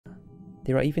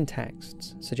There are even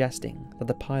texts suggesting that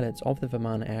the pilots of the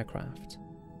Vimana aircraft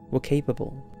were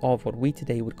capable of what we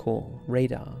today would call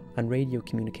radar and radio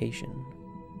communication.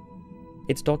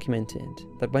 It's documented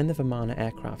that when the Vimana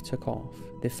aircraft took off,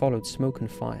 they followed smoke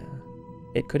and fire.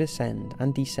 It could ascend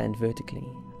and descend vertically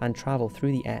and travel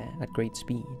through the air at great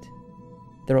speed.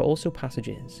 There are also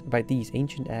passages about these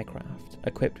ancient aircraft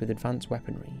equipped with advanced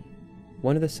weaponry.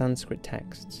 One of the Sanskrit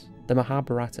texts, the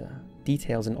Mahabharata,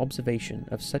 details an observation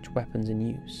of such weapons in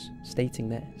use, stating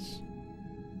this: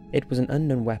 "It was an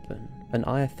unknown weapon, an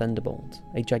Aya thunderbolt,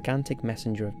 a gigantic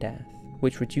messenger of death,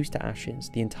 which reduced to ashes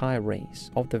the entire race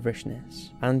of the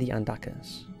Vrishnis and the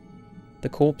Andakas. The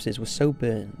corpses were so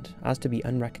burned as to be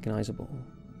unrecognizable.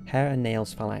 Hair and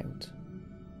nails fell out.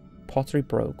 Pottery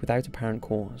broke without apparent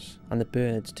cause, and the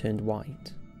birds turned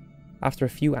white. After a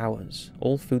few hours,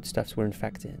 all foodstuffs were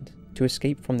infected. To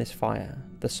escape from this fire,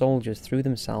 the soldiers threw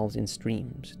themselves in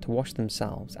streams to wash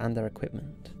themselves and their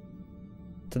equipment."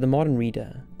 To the modern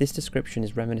reader, this description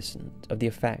is reminiscent of the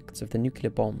effects of the nuclear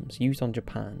bombs used on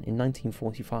Japan in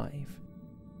 1945.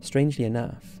 Strangely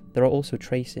enough, there are also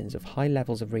traces of high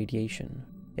levels of radiation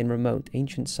in remote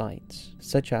ancient sites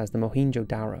such as the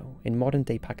Mohenjo-Daro in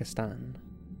modern-day Pakistan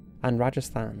and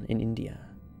Rajasthan in India.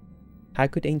 How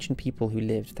could ancient people who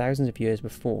lived thousands of years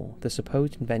before the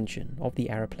supposed invention of the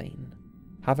aeroplane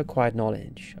have acquired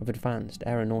knowledge of advanced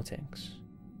aeronautics?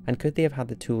 And could they have had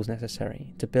the tools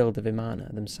necessary to build the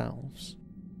Vimana themselves?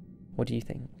 What do you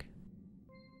think?